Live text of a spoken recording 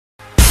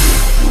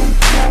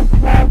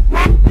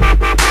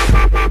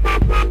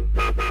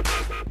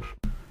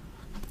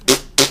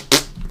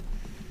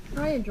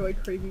I enjoy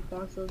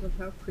creepypastas of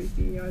how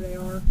creepy they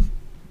are.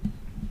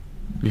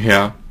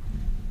 Yeah.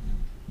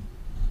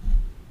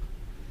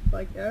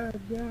 Like, yeah,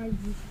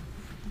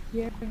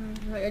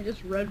 I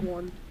just read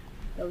one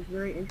that was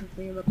very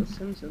interesting about The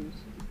Simpsons.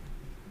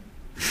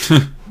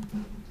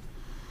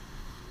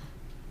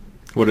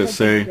 What did it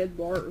say? Dead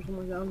Bart or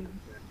something like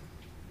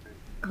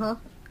that. Huh?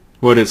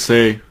 What did it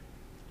say?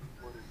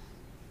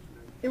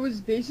 It was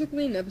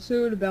basically an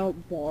episode about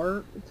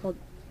Bart. It's called,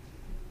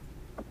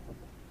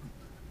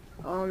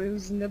 it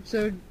was an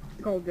episode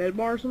called Dead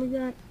Bart or something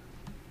like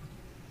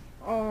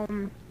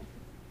that.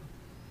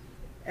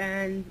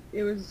 And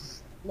it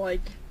was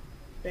like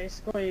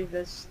basically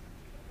this.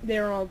 They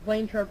were on a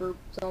plane trip or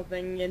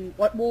something, and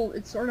well,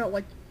 it started out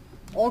like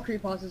all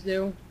creepypastas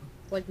do.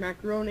 Like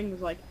Matt Groening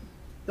was like,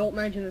 "Don't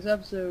mention this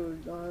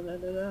episode,"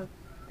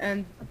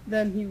 and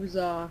then he was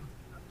he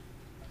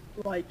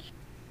like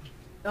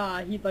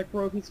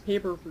wrote a piece of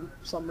paper for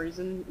some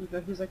reason, even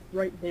though he's like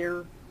right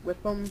there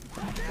with them.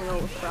 I don't know,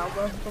 with crowd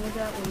or something like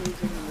that when he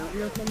was in an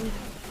interview or something.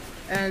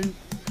 And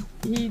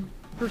he,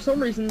 for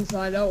some reason,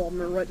 decided, oh, I'm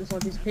gonna write this on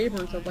a piece of paper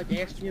instead of like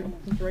ask you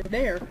since right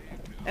there.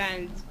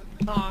 And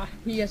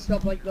he messed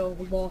up like the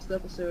lost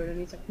episode, and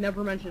he's like,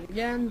 never mention it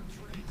again.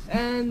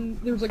 And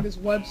there's like this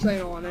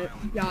website on it,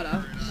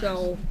 yada.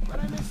 So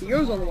he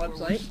goes on the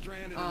website.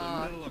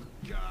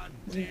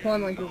 He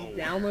found like this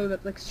download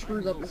that like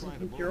screws up his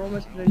computer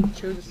almost, but then he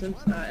chose a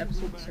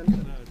episode of The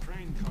Simpsons.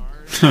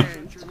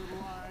 And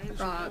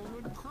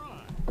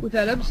with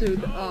that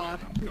episode,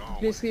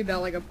 basically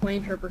about like a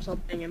plane trip or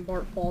something, and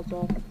Bart falls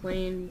off the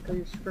plane because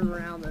he's screwing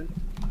around, and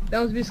that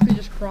was basically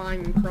just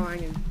crying and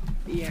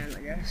the end,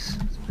 I guess.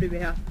 It's pretty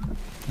bad.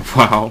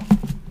 Wow.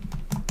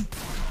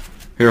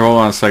 Here, hold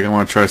on a second. I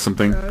want to try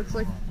something. It's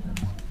like...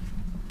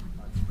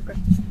 Okay.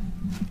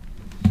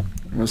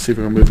 Let's see if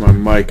I can move my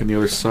mic on the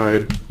other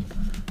side.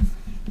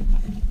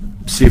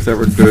 See if that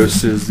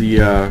reduces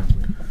the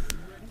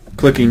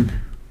clicking.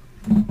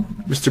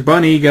 Mr.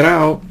 Bunny, get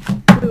out.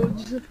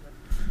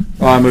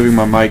 Oh, I'm moving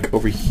my mic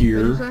over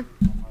here.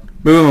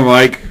 Moving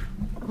my mic.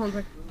 Hold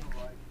on.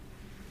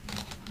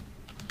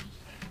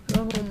 The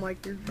whole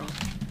mic is gone.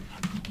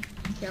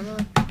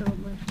 Camera, turn up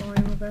my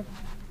volume with that.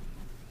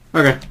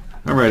 Okay,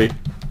 I'm ready.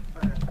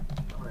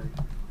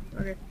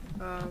 Okay,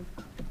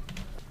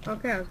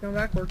 okay, I was going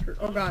backwards.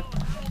 Oh god.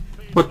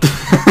 What the?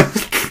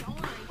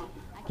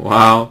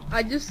 Wow.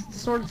 I just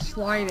started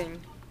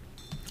sliding.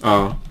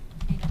 Oh.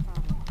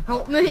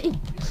 Help me!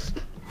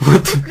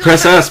 What the?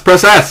 Press S!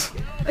 Press S!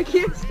 I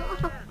can't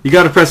stop! You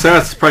gotta press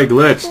S, it's probably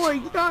glitched. Oh my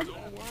god!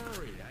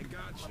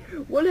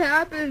 What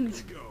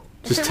happened?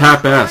 Just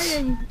tap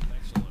S.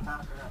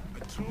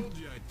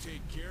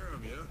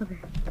 Okay,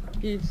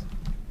 jeez.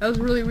 That was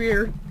really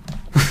weird.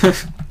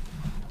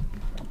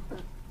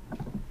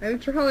 I'm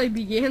not sure how they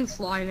began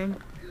sliding.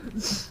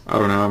 I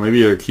don't know, maybe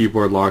your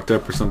keyboard locked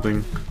up or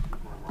something.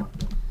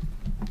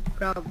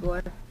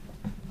 Probably.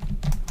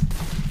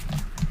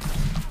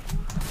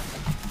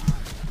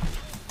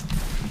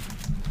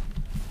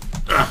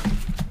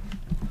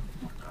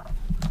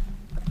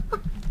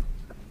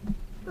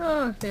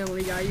 Oh,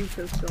 Family Guy, you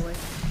so silly.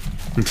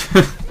 It's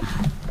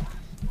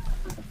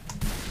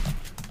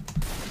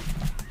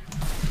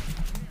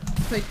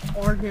like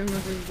arguing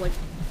with his like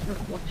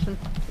reflection.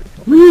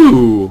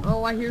 Woo!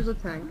 Oh, I here's a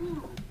tank.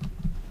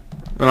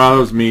 Oh, that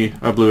was me.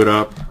 I blew it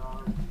up.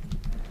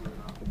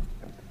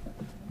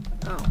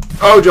 Oh.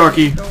 Oh,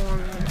 jockey! Go on.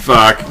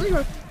 Fuck. I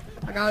got it.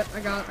 I don't got it. I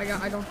think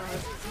I do got it.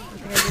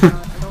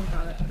 I don't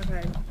got it.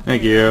 Okay.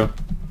 Thank you.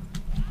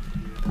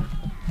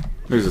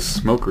 There's a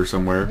smoker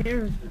somewhere.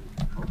 Here.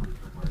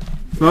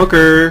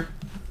 Smoker!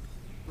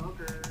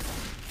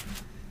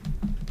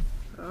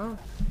 Oh.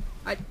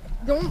 I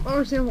don't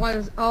understand why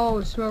this.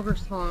 Oh,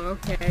 Smoker's Tongue.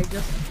 Okay, I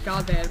just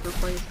got that for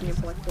playing this game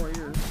for like 4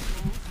 years.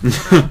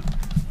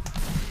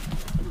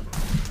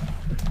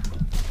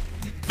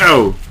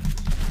 No!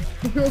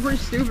 You're pretty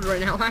stupid right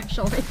now,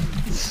 actually.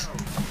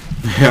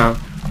 Yeah.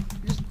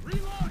 Just,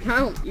 I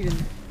don't even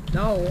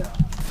know.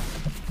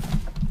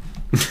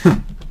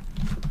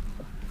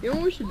 You know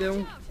what we should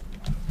do?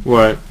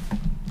 What?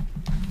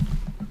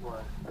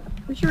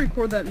 We should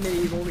record that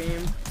medieval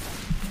game.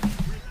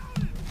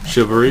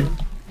 Chivalry?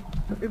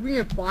 If we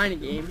can find a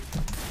game.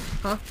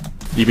 Huh?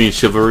 You mean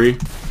chivalry?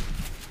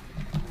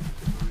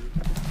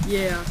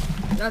 Yeah.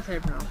 That's how you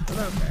pronounce it, but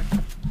okay.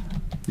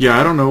 Yeah,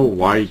 I don't know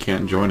why you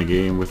can't join a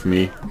game with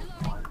me.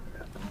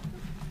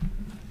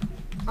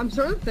 I'm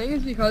certain the thing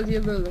is because you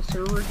have the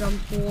server jump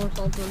full or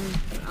something.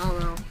 I don't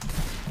know.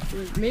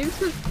 Maybe it's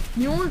because,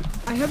 you know what?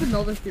 I have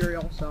another theory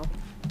also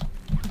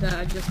that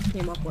I just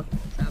came up with,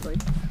 sadly.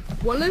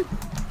 What if,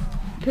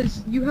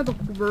 because you have a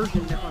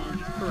version, if I'm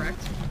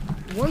correct,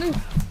 what if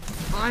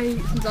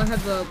since I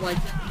have the, like,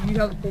 you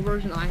have the full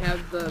version, I have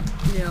the,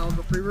 you know,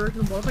 the free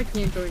version, what if I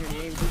can't join your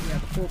game because you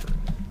have the full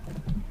version?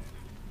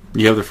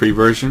 You have the free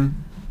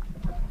version?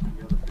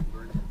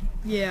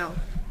 Yeah.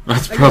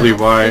 That's probably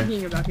why. I was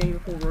thinking about getting the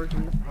full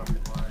version.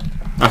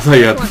 I thought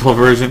you had the full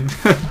version.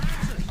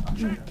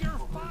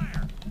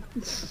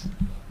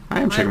 I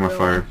am checking my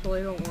fire.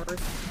 Actually, don't worry.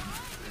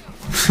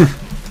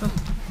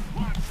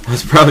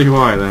 That's probably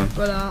why then.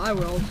 But I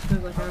will as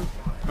soon as I can.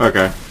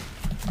 Okay.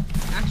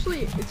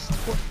 Actually, it's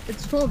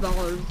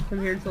 $12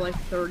 compared to like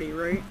 30,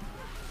 right?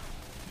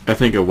 I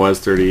think it was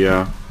 30.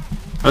 Yeah.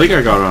 I think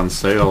I got it on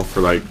sale for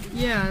like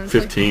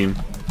 15.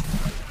 Like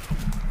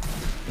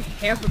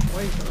half the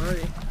price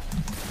already.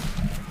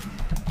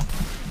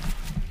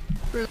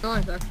 Pretty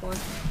nice, actually.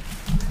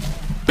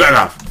 Get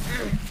off!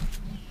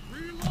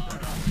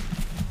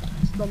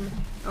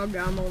 Oh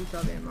god, I'm almost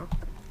out of ammo.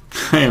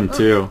 I am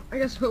too. I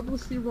guess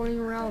hopelessly running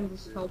around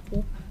is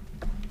helpful.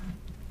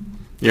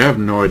 Yeah, I have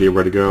no idea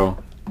where to go.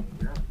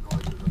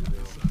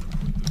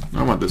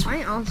 I want this one.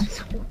 I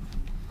honestly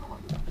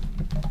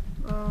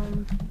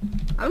don't.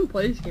 I haven't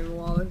played this game in a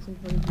while since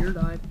my gear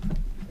died.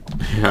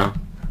 Yeah.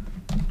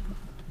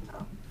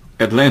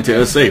 Atlanta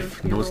is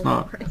safe. No, it's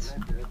not.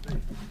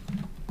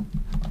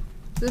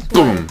 This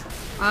Boom.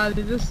 one.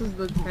 This is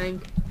the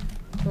tank.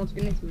 Oh, it's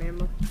getting some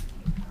ammo.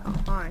 Oh,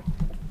 hi.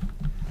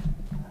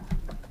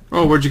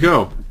 Oh, where'd you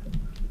go?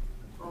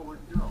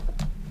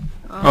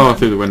 Oh,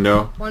 through the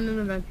window. One in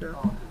adventure.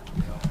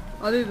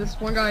 I'll do this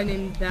one guy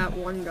named that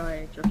one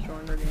guy just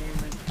joined our game.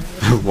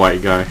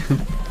 White guy.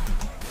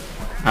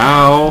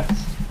 Ow.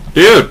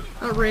 Dude!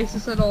 Not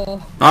racist at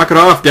all. Knock it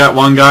off, that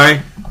one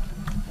guy.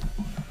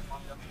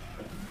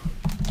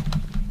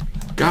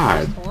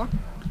 God.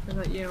 Is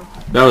that you?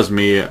 That was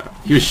me.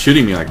 He was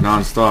shooting me like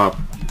non-stop.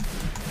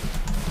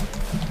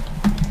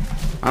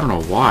 I don't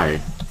know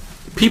why.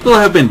 People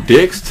have been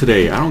dicks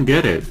today. I don't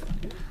get it.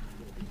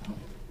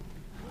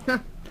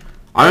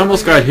 I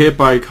almost got hit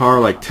by a car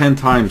like 10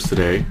 times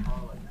today.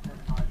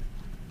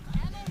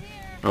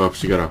 Oh,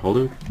 she got a hold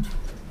of it?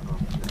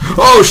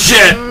 Oh,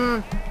 shit!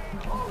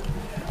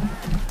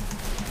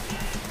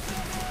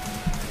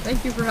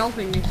 Thank you for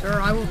helping me,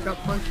 sir. I almost got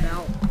punched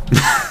out.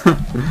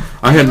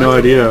 I had no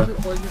idea.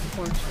 Oh,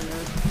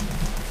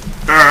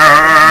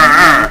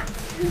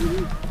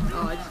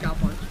 I just got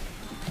punched.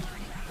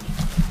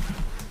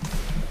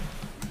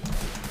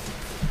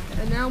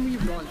 And now we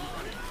run.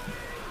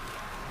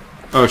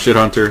 Oh shit,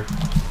 Hunter.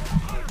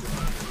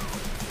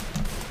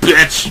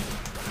 Bitch!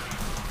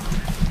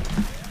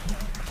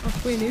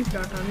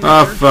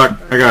 Oh fuck,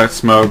 I got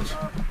smoked.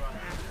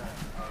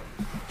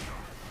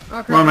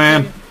 Oh, come on,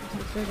 man.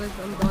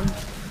 I'm done.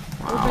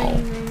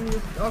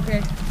 Wow.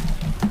 Okay.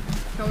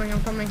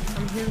 I'm coming.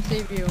 I'm here to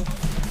save you.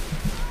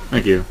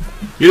 Thank you.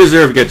 You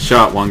deserve to get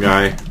shot, one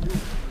guy.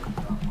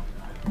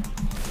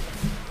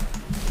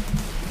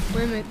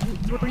 Wait a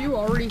minute, were you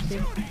already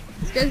saved?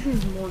 This guy's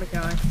name's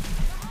Mordecai.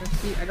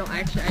 See, I don't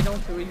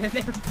see what he did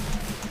there.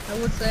 I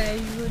would say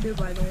you would do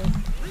by the way.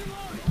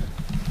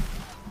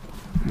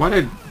 Why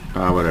did...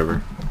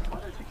 whatever.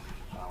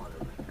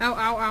 Ow, ow,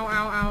 ow, ow,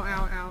 ow,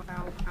 ow, ow,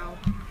 ow, ow.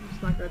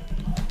 It's not good.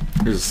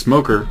 There's a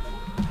smoker.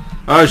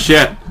 Oh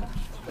shit!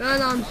 No,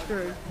 I'm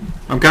screwed.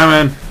 I'm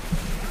coming!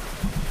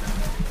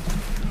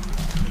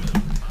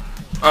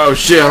 Oh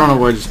shit, I don't know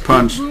what I just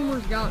punched.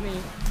 Boomers got me.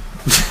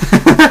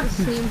 At the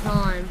same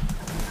time.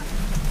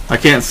 I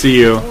can't see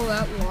you. Oh,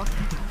 that luck.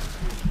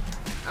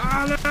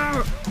 Oh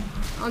no!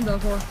 I'm done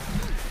for.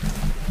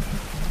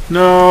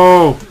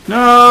 No!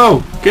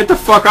 No! Get the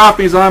fuck off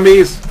me,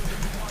 zombies!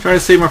 I'm trying to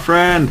save my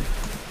friend.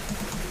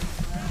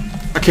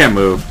 I can't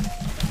move.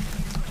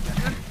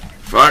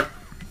 Fuck.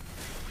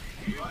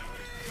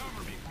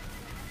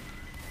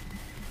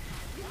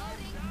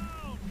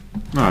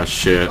 Oh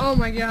shit. Oh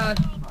my god.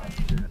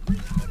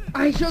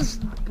 I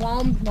just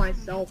bombed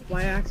myself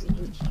by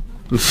accident.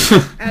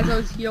 As I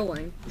was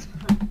healing.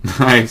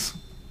 Nice.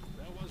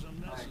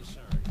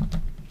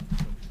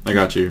 I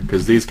got you,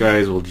 because these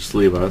guys will just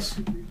leave us.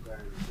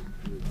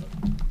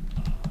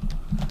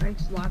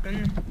 Thanks,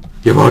 Lapin.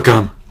 You're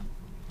welcome.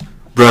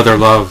 Brother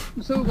love.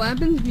 So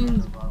Lapin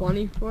means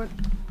bunny foot?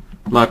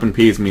 Lapin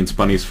peas means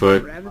bunny's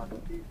foot. Rabbit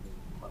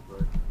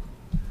foot?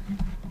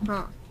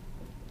 Huh.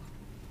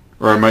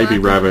 Or it might be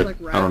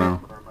rabbit. Like I don't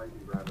know.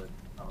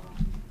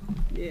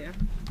 Yeah.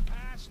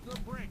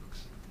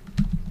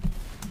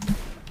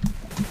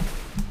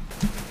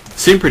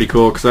 Seemed pretty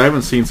cool, because I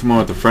haven't seen someone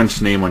with a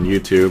French name on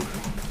YouTube.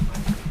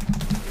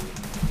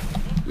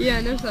 Yeah,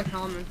 I noticed that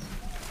comment.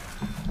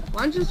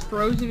 Mine's just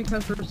frozen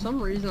because for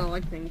some reason I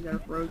like things that are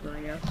frozen,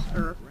 I guess.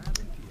 Or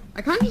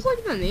I kind of just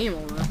like the name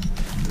almost.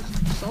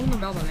 Just something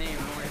about the name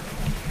I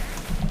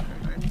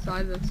like. I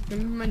decided that's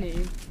gonna be my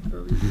name for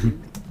a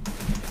reason.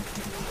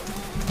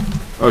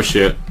 Oh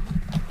shit.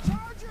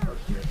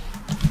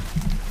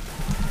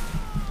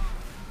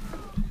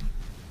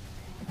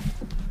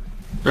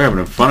 They're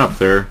having fun up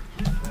there.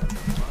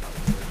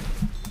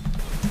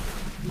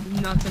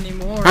 Not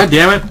anymore. God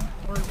damn it!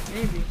 Or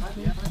maybe.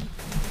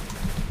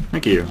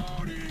 Thank you.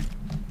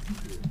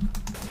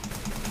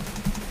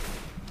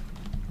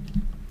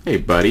 Hey,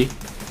 buddy.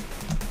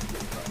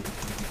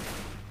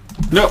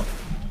 Nope.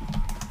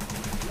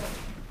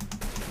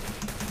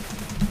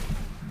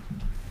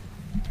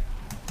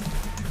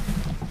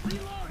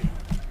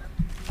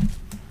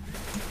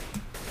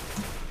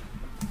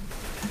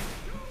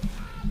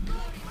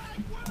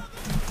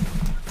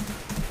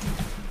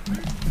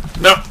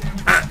 No!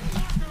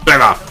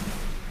 Back off!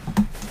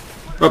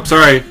 Oh,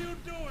 sorry.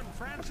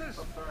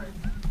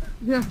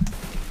 Yeah.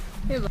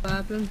 Hey,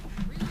 Lapin.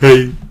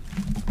 Hey.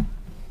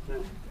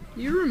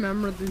 You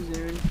remember the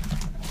Zune?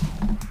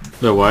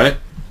 The what?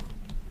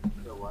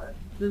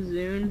 The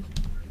Zune?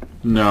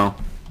 No.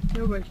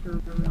 Nobody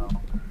should remember.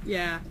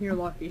 Yeah, you're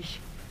lucky.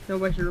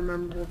 Nobody should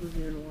remember what the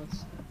Zune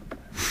was.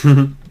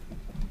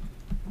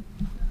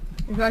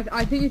 In fact,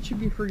 I think it should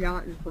be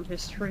forgotten from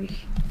history.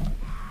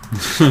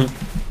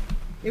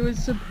 It was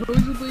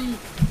supposedly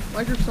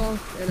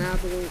Microsoft and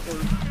Apple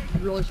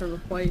were really starting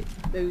to fight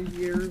those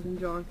years and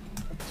junk.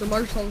 So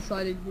Microsoft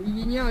decided,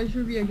 yeah, it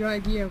should be a good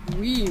idea if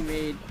we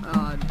made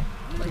like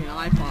an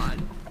iPod,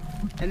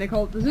 and they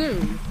called it the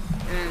Zune,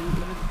 and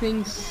the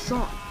thing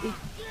sucked. It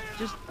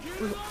just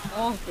was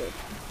awful.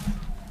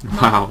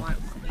 Wow.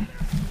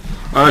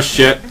 Oh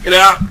shit! Get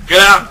out! Get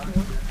out!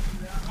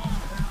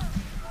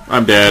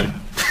 I'm dead.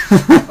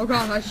 Oh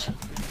god,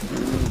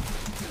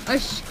 I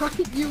shot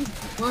at you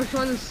while I was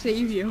trying to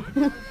save you.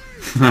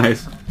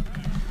 Nice.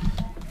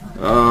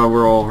 Oh,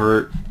 we're all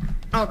hurt.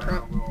 Oh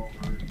crap.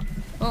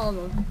 Oh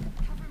no.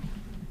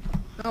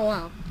 Oh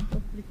wow.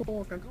 That's pretty cool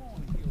looking.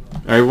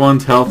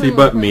 Everyone's healthy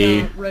but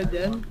me. Red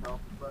Dead.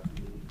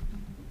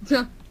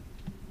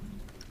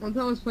 One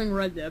time I was playing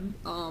Red Dead,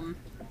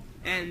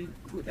 and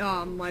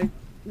my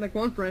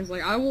one friend's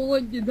like, I won't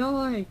let you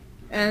die.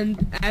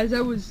 And as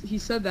he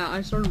said that,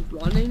 I started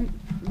running.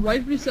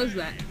 Right when he says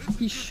that,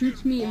 he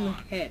shoots me in the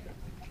head.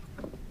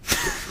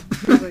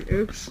 I was like,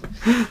 oops.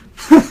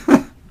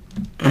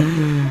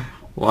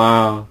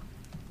 Wow.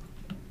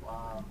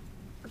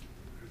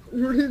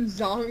 We're in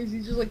zombies, he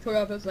just like took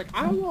off and was like,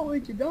 I won't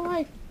let you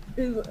die.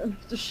 And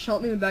just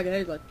shot me in the back of the head.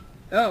 He's like,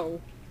 oh,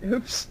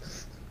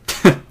 oops.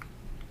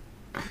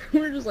 We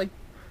were just like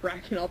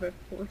cracking up at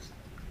first.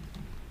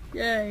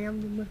 Yay,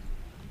 I'm the...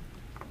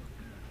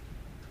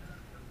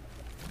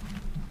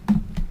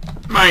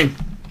 Mine!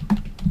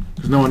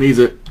 Because no one needs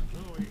it.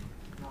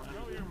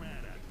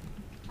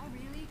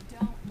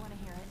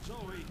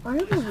 I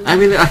have a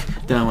really I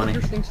don't want to.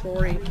 interesting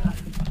story.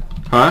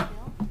 Huh?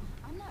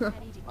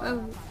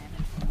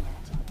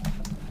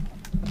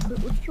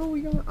 What show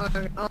we got?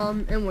 Okay,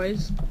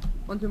 anyways,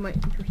 onto my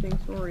interesting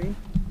story.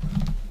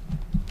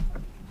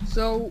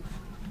 So,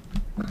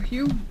 a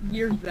few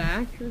years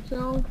back or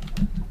so,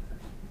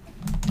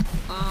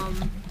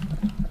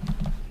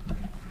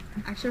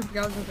 actually I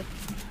forgot about the...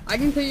 I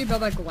can tell you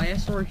about that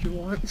glass store if you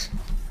want.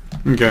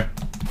 Okay.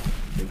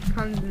 It's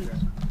kind of...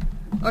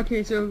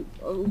 Okay, so,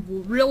 a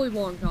really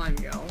long time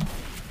ago,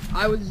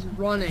 I was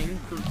running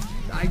for...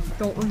 I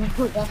don't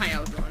remember why I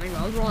was running,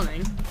 but I was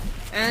running.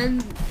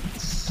 And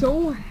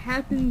so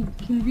happened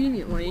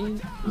conveniently,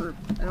 or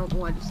I don't know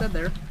what I just said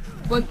there,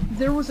 but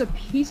there was a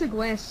piece of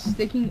glass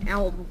sticking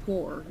out of the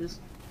floor. Just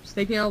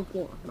sticking out of the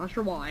floor. I'm not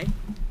sure why.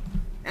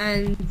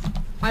 And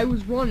I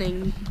was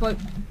running, but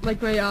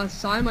like my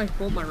side of my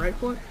foot, my right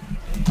foot,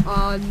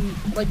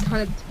 like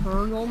kind of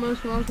turned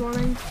almost when I was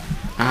running.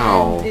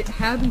 Ow. And it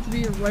happened to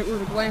be right where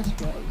the glass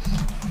was.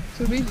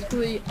 So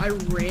basically, I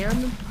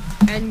ran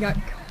and got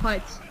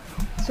cut.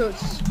 So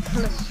it's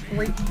kind of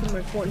straight through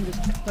my foot and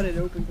just cut it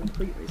open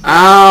completely. So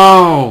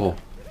Ow!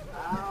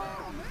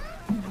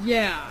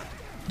 yeah.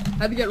 I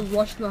had to get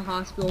rushed to the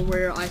hospital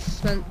where I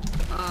spent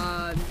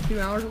 2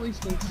 hours at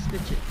least in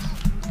stitches.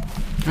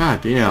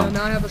 God So damn.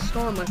 now I have a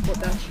scar on my foot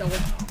that shall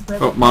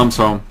Oh, Mom's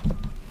home.